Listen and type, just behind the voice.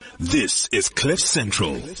This is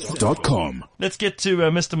CliffCentral.com. Let's get to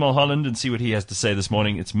Mr. Mulholland and see what he has to say this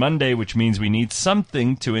morning. It's Monday, which means we need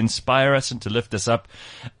something to inspire us and to lift us up,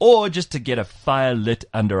 or just to get a fire lit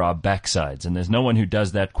under our backsides. And there's no one who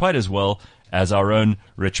does that quite as well as our own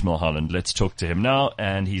Rich Mulholland. Let's talk to him now,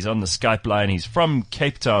 and he's on the Skype line. He's from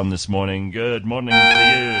Cape Town this morning. Good morning to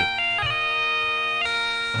you.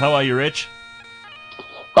 How are you, Rich?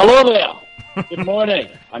 Hello there. Good morning.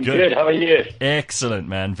 I'm good. How are you? Excellent,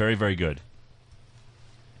 man. Very, very good.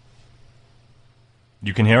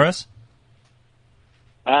 You can hear us?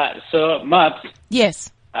 So, Matt.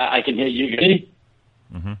 Yes. I can hear you good.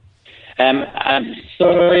 Mm-hmm. I'm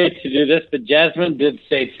sorry to do this, but Jasmine did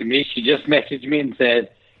say to me, she just messaged me and said,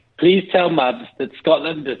 please tell Mads that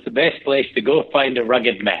Scotland is the best place to go find a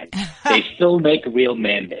rugged man. They still make real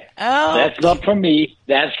men there. Oh. That's not from me.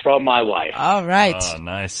 That's from my wife. All right. Oh,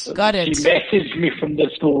 nice. Got it. She messaged me from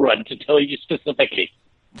the school run to tell you specifically.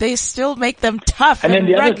 They still make them tough And and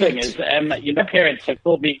then the rugged. other thing is, my parents have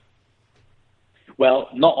told me, well,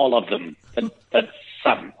 not all of them, but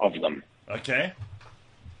some of them. Okay.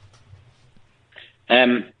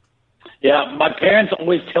 My parents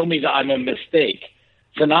always tell me that I'm a mistake.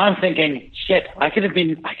 So now I'm thinking, shit, I could have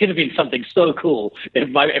been something so cool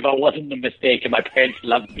if I wasn't a mistake and my parents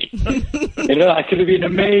loved me. I could have been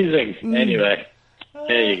amazing. Anyway,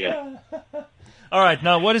 there you go. All right,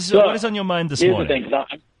 now what is on your mind this morning? Here's the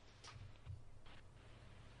thing.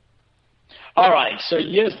 All right, so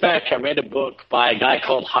years back I read a book by a guy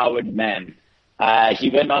called Howard Mann. He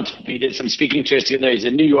did some speaking tours together. He's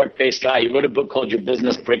a New York-based guy. He wrote a book called Your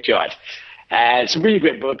Business Brickyard. It's a really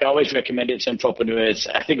great book. I always recommend it to entrepreneurs.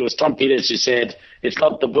 I think it was Tom Peters who said, it's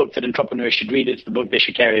not the book that entrepreneurs should read, it's the book they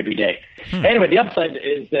should carry every day. Anyway, the upside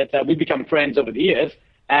is that we've become friends over the years,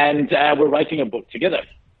 and we're writing a book together.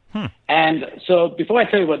 And so before I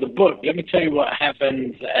tell you about the book, let me tell you what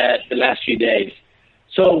happened the last few days.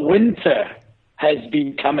 So winter has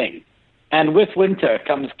been coming, and with winter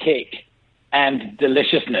comes cake and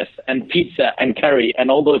deliciousness and pizza and curry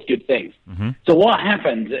and all those good things. So what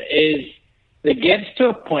happens is it gets to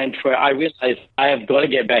a point where I realize I have got to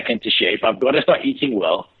get back into shape. I've got to start eating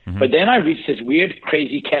well. But then I reach this weird,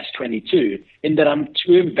 crazy catch-22 in that I'm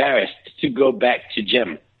too embarrassed to go back to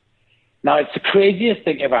gym. Now, it's the craziest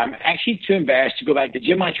thing ever. I'm actually too embarrassed to go back to the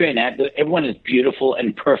gym I train at. Everyone is beautiful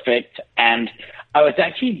and perfect. And I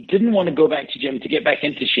didn't want to go back to gym to get back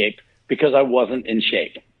into shape because I wasn't in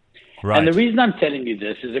shape. Right. And the reason I'm telling you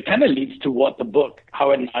this is it kind of leads to what the book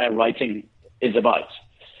Howard and I are writing is about.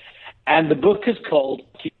 And the book is called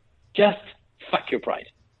Just Fuck Your Pride.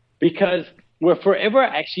 Because we're forever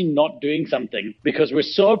actually not doing something because we're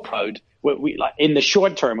so proud in the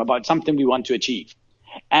short term about something we want to achieve.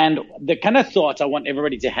 And the kind of thought I want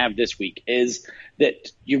everybody to have this week is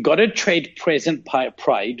that you've got to trade present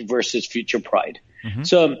pride versus future pride.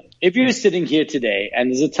 So if you're sitting here today and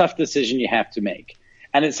there's a tough decision you have to make,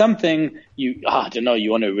 and it's something you want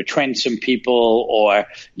to retrench some people, or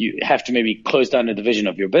you have to maybe close down a division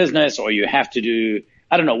of your business, or you have to do,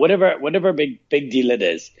 whatever big deal it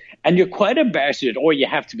is. And you're quite embarrassed with it, or you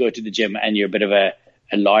have to go to the gym and you're a bit of a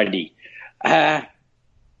lardy. I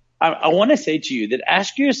want to say to you that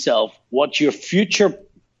ask yourself what your future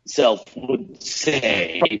self would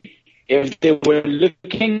say if they were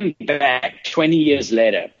looking back 20 years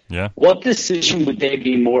later. Yeah. What decision would they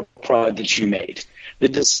be more proud that you made? The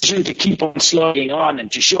decision to keep on slogging on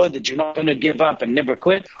and to show that you're not going to give up and never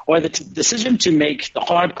quit, or the decision to make the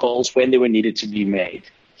hard calls when they were needed to be made?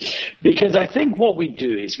 Because I think what we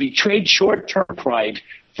do is we trade short-term pride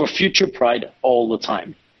for future pride all the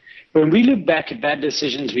time. When we look back at bad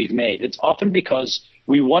decisions we've made, it's often because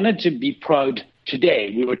we wanted to be proud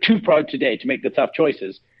today. We were too proud today to make the tough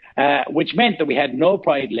choices, which meant that we had no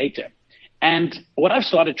pride later. And what I've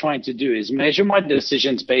started trying to do is measure my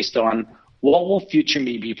decisions based on what will future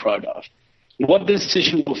me be proud of? What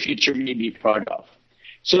decision will future me be proud of?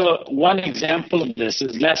 So one example of this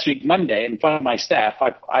is last week, Monday, in front of my staff,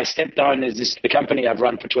 I stepped down as the company I've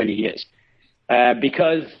run for 20 years. And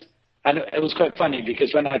it was quite funny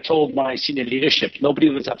because when I told my senior leadership, nobody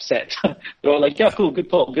was upset. They were like, yeah, cool, good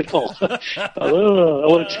call. I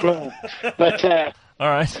want to scroll. But, all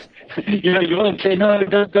right. You want to say, no,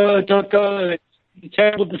 don't go.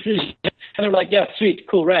 Terrible decision. And they're like, yeah, sweet,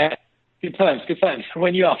 cool, right. Good times.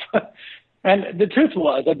 When you off. And the truth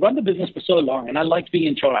was, I'd run the business for so long, and I liked being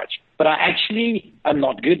in charge. But I actually am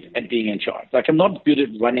not good at being in charge. Like, I'm not good at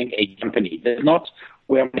running a company. That's not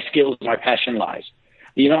where my skills, my passion lies.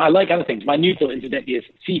 I like other things. My new title incidentally is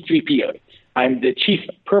C3PO. I'm the Chief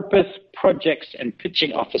Purpose, Projects, and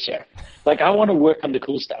Pitching Officer. Like, I want to work on the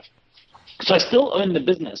cool stuff. So I still own the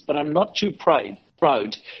business, but I'm not too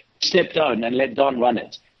proud step down and let Don run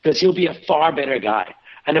it, because he'll be a far better guy.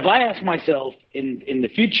 And if I ask myself in the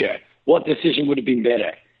future what decision would have been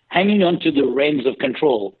better, hanging on to the reins of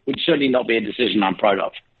control would certainly not be a decision I'm proud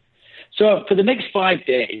of. So for the next 5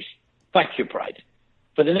 days, fuck your pride.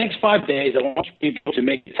 For the next 5 days, I want people to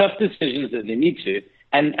make tough decisions that they need to,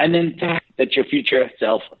 and then that your future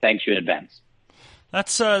self thanks you in advance.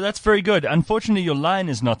 That's very good. Unfortunately, your line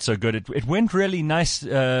is not so good. It went really nice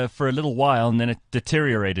for a little while, and then it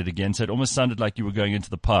deteriorated again. So it almost sounded like you were going into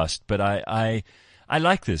the past. But I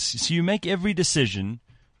like this. So you make every decision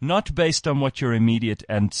not based on what your immediate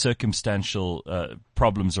and circumstantial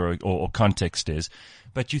problems or context is,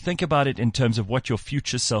 but you think about it in terms of what your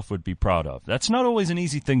future self would be proud of. That's not always an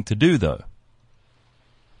easy thing to do, though.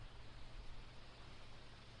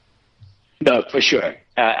 No, for sure.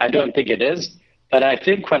 I don't think it is. But I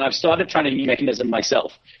think when I've started trying to use mechanism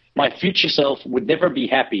myself, my future self would never be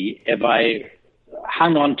happy if I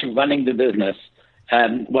hung on to running the business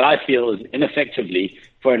what I feel is ineffectively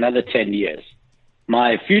for another 10 years.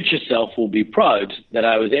 My future self will be proud that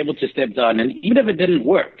I was able to step down, and even if it didn't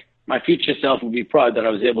work, my future self will be proud that I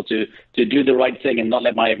was able to do the right thing and not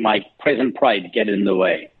let my present pride get in the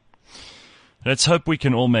way. Let's hope we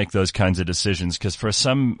can all make those kinds of decisions, because for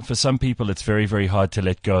some people it's very, very hard to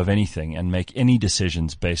let go of anything and make any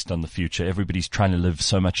decisions based on the future. Everybody's trying to live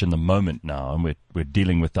so much in the moment now, and we're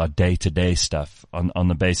dealing with our day-to-day stuff on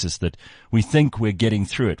the basis that we think we're getting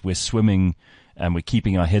through it. We're swimming and we're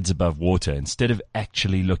keeping our heads above water instead of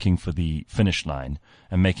actually looking for the finish line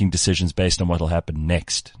and making decisions based on what will happen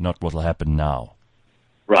next, not what will happen now.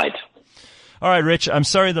 Right. All right, Rich, I'm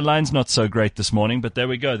sorry the line's not so great this morning, but there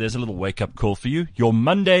we go. There's a little wake-up call for you. Your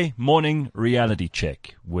Monday morning reality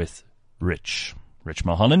check with Rich. Rich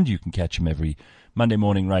Mulholland. You can catch him every Monday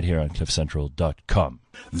morning right here on CliffCentral.com.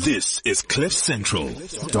 This is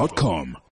CliffCentral.com.